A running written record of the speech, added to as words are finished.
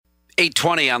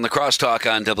8:20 on the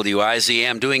Crosstalk on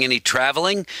WIZM. Doing any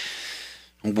traveling?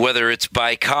 Whether it's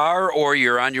by car or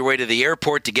you're on your way to the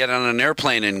airport to get on an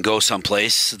airplane and go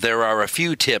someplace, there are a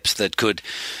few tips that could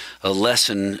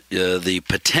lessen the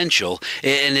potential.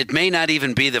 And it may not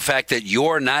even be the fact that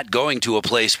you're not going to a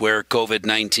place where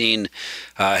COVID-19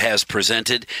 has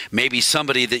presented. Maybe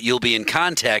somebody that you'll be in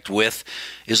contact with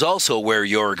is also where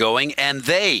you're going, and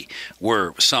they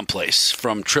were someplace.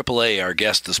 From AAA, our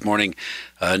guest this morning,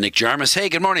 Nick Jarmus. Hey,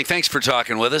 good morning. Thanks for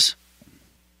talking with us.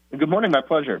 Good morning. My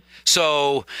pleasure.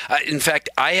 So, in fact,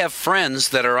 I have friends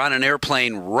that are on an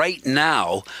airplane right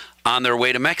now on their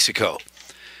way to Mexico.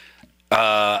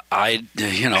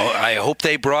 I hope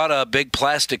they brought a big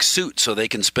plastic suit so they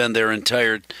can spend their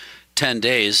entire 10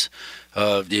 days,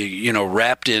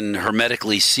 wrapped in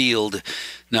hermetically sealed.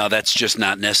 No, that's just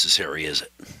not necessary, is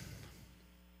it?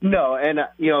 No, and,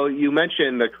 you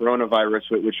mentioned the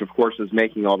coronavirus, which, of course, is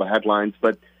making all the headlines,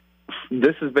 but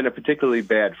this has been a particularly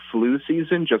bad flu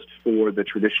season just for the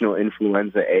traditional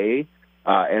influenza A,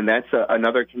 and that's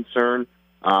another concern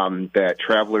that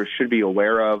travelers should be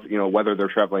aware of, whether they're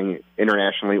traveling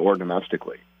internationally or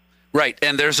domestically. Right,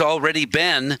 and there's already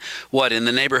been, in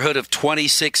the neighborhood of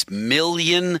 26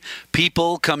 million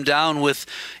people come down with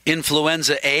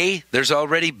influenza A. There's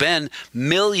already been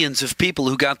millions of people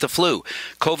who got the flu.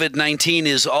 COVID-19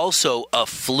 is also a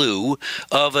flu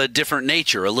of a different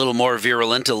nature, a little more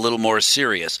virulent, a little more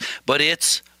serious, but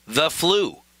it's the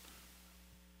flu.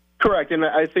 Correct, and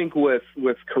I think with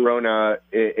corona,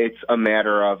 it's a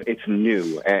matter of it's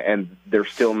new, and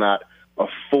there's still not a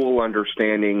full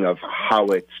understanding of how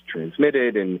it's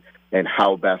transmitted and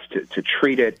how best to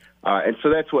treat it. And so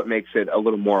that's what makes it a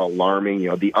little more alarming.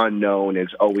 The unknown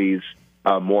is always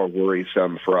more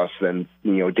worrisome for us than,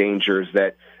 dangers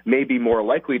that may be more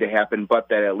likely to happen, but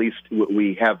that at least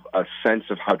we have a sense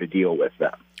of how to deal with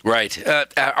them. Right.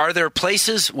 Are there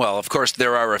places? Well, of course,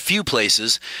 there are a few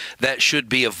places that should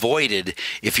be avoided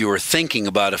if you were thinking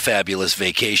about a fabulous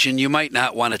vacation. You might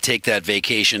not want to take that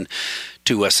vacation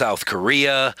to a South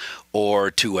Korea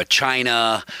or to a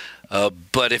China.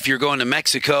 But if you're going to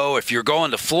Mexico, if you're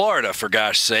going to Florida, for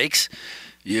gosh sakes,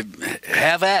 you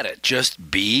have at it.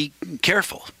 Just be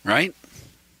careful, right?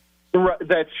 Right,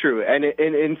 that's true. And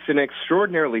it's an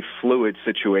extraordinarily fluid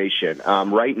situation.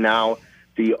 Right now,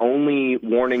 the only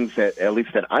warnings at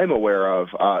least that I'm aware of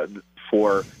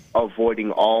for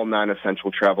avoiding all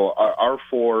non-essential travel are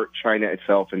for China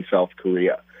itself and South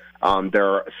Korea. There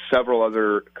are several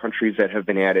other countries that have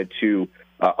been added to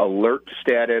alert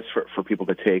status for people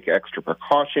to take extra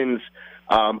precautions,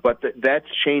 but that's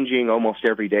changing almost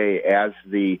every day as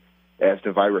the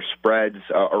virus spreads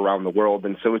around the world.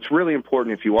 And so it's really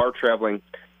important if you are traveling,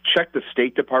 check the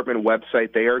State Department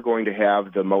website. They are going to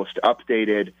have the most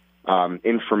updated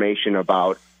information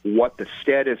about what the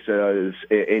status is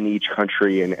in each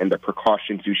country and the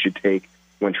precautions you should take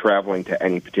when traveling to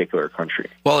any particular country.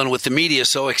 Well, and with the media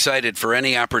so excited for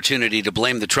any opportunity to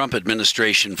blame the Trump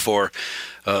administration for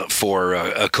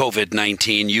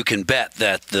COVID-19, you can bet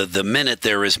that the minute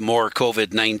there is more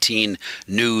COVID-19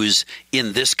 news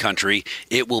in this country,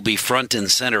 it will be front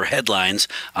and center headlines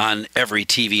on every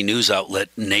TV news outlet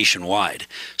nationwide.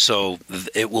 So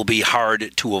it will be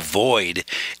hard to avoid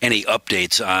any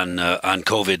updates on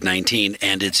COVID-19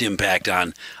 and its impact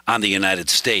on the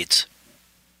United States.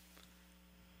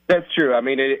 That's true. I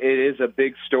mean, it is a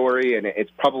big story, and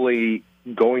it's probably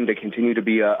going to continue to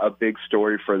be a big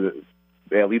story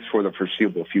at least for the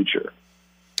foreseeable future.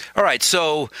 All right.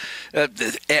 So,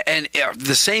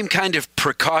 the same kind of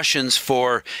precautions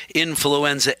for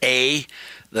influenza A,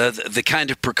 the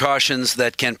kind of precautions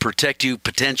that can protect you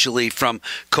potentially from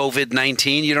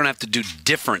COVID-19. You don't have to do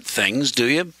different things, do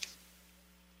you?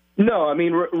 No. I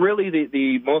mean, really,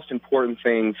 the most important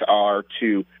things are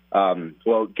to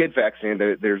get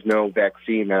vaccinated. There's no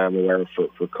vaccine that I'm aware of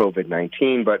for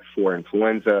COVID-19, but for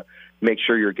influenza, make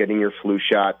sure you're getting your flu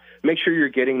shot. Make sure you're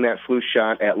getting that flu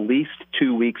shot at least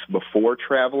 2 weeks before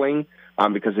traveling,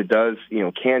 because it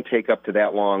can take up to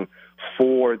that long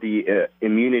for the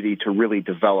immunity to really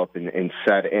develop and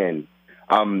set in.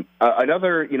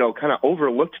 Another, kind of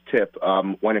overlooked tip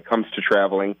when it comes to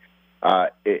traveling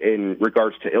in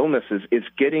regards to illnesses is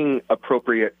getting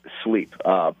appropriate sleep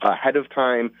ahead of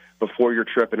time before your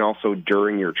trip and also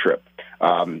during your trip.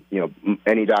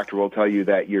 Any doctor will tell you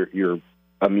that your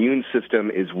immune system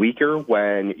is weaker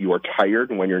when you are tired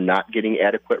and when you're not getting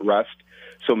adequate rest.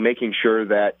 So making sure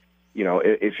that,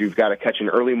 if you've got to catch an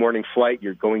early morning flight,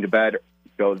 you're going to bed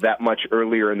go that much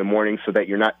earlier in the morning so that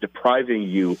you're not depriving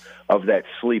you of that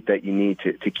sleep that you need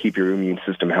to keep your immune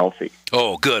system healthy.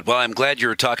 Oh, good. Well, I'm glad you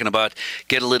were talking about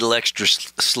get a little extra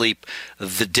sleep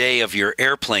the day of your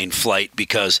airplane flight,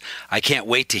 because I can't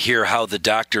wait to hear how the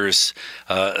doctors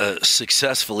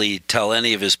successfully tell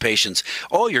any of his patients,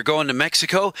 oh, you're going to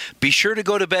Mexico? Be sure to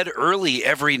go to bed early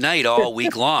every night all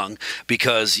week long,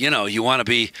 because, you want to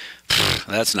be,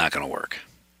 that's not going to work.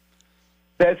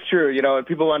 That's true, and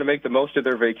people want to make the most of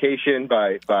their vacation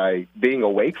by being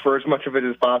awake for as much of it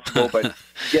as possible, but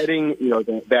getting,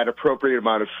 that appropriate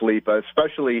amount of sleep,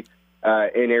 especially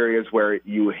in areas where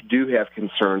you do have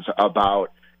concerns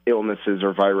about illnesses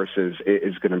or viruses,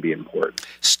 is going to be important.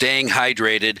 Staying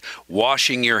hydrated,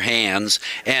 washing your hands,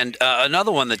 and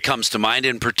another one that comes to mind,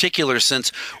 in particular, since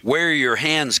where your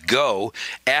hands go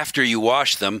after you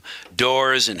wash them,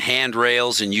 doors and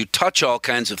handrails, and you touch all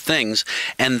kinds of things,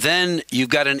 and then you've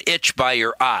got an itch by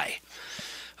your eye.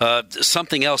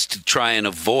 Something else to try and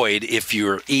avoid, if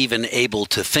you're even able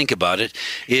to think about it,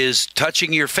 is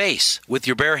touching your face with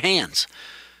your bare hands.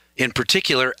 In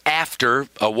particular, after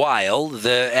a while,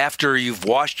 after you've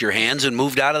washed your hands and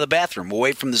moved out of the bathroom,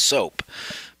 away from the soap,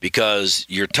 because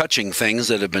you're touching things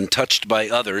that have been touched by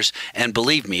others, and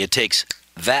believe me, it takes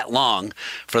that long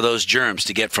for those germs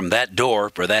to get from that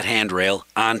door or that handrail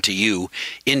onto you,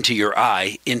 into your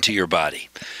eye, into your body.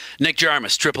 Nick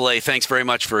Jarmus, AAA, thanks very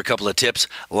much for a couple of tips.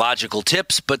 Logical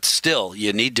tips, but still,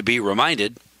 you need to be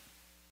reminded.